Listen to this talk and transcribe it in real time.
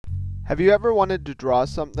Have you ever wanted to draw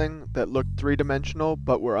something that looked three-dimensional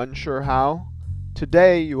but were unsure how?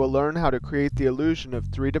 Today you will learn how to create the illusion of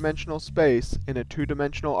three-dimensional space in a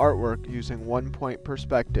two-dimensional artwork using one-point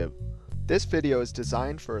perspective. This video is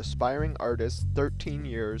designed for aspiring artists 13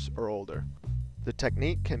 years or older. The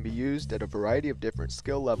technique can be used at a variety of different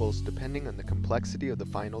skill levels depending on the complexity of the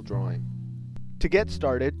final drawing. To get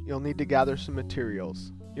started, you'll need to gather some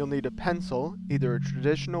materials. You'll need a pencil, either a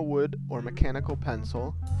traditional wood or mechanical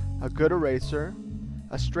pencil, a good eraser,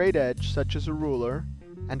 a straight edge such as a ruler,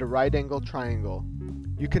 and a right-angled triangle.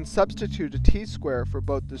 You can substitute a T-square for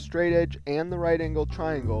both the straight edge and the right-angled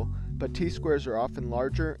triangle, but T-squares are often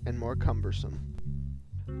larger and more cumbersome.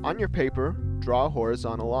 On your paper, draw a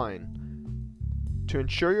horizontal line. To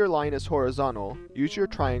ensure your line is horizontal, use your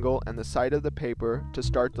triangle and the side of the paper to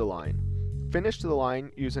start the line. Finish the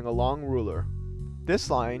line using a long ruler.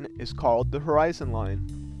 This line is called the horizon line.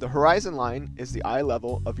 The horizon line is the eye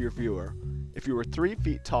level of your viewer. If you were 3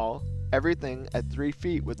 feet tall, everything at 3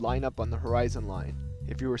 feet would line up on the horizon line.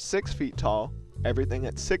 If you were 6 feet tall, everything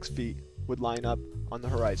at 6 feet would line up on the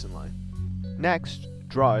horizon line. Next,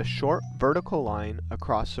 draw a short vertical line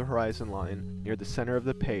across the horizon line near the center of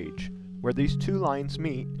the page. Where these two lines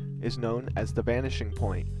meet is known as the vanishing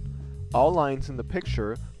point. All lines in the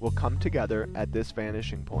picture will come together at this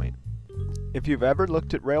vanishing point. If you've ever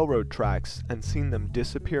looked at railroad tracks and seen them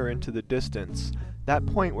disappear into the distance, that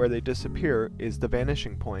point where they disappear is the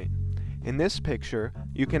vanishing point. In this picture,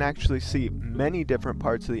 you can actually see many different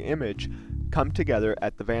parts of the image come together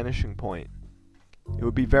at the vanishing point. It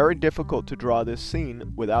would be very difficult to draw this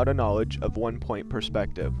scene without a knowledge of one-point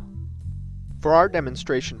perspective. For our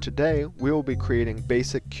demonstration today, we will be creating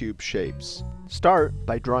basic cube shapes. Start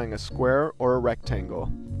by drawing a square or a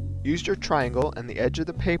rectangle. Use your triangle and the edge of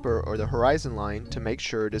the paper or the horizon line to make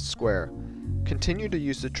sure it is square. Continue to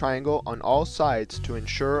use the triangle on all sides to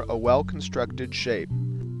ensure a well-constructed shape.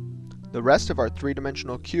 The rest of our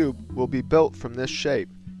three-dimensional cube will be built from this shape.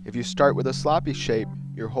 If you start with a sloppy shape,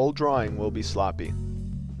 your whole drawing will be sloppy.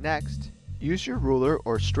 Next, use your ruler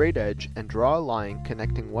or straight edge and draw a line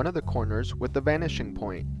connecting one of the corners with the vanishing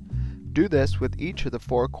point. Do this with each of the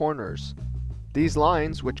 4 corners. These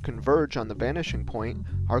lines, which converge on the vanishing point,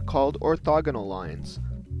 are called orthogonal lines.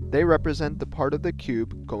 They represent the part of the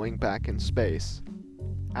cube going back in space.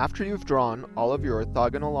 After you've drawn all of your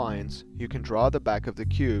orthogonal lines, you can draw the back of the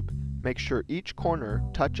cube. Make sure each corner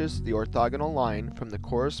touches the orthogonal line from the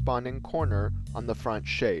corresponding corner on the front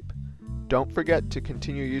shape. Don't forget to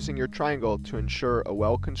continue using your triangle to ensure a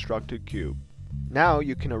well-constructed cube. Now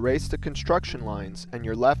you can erase the construction lines and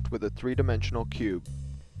you're left with a three-dimensional cube.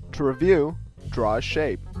 To review, draw a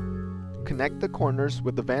shape. Connect the corners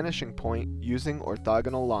with the vanishing point using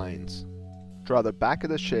orthogonal lines. Draw the back of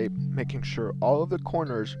the shape, making sure all of the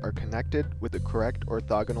corners are connected with the correct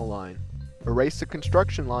orthogonal line. Erase the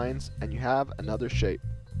construction lines and you have another shape.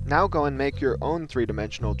 Now go and make your own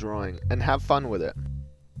three-dimensional drawing and have fun with it.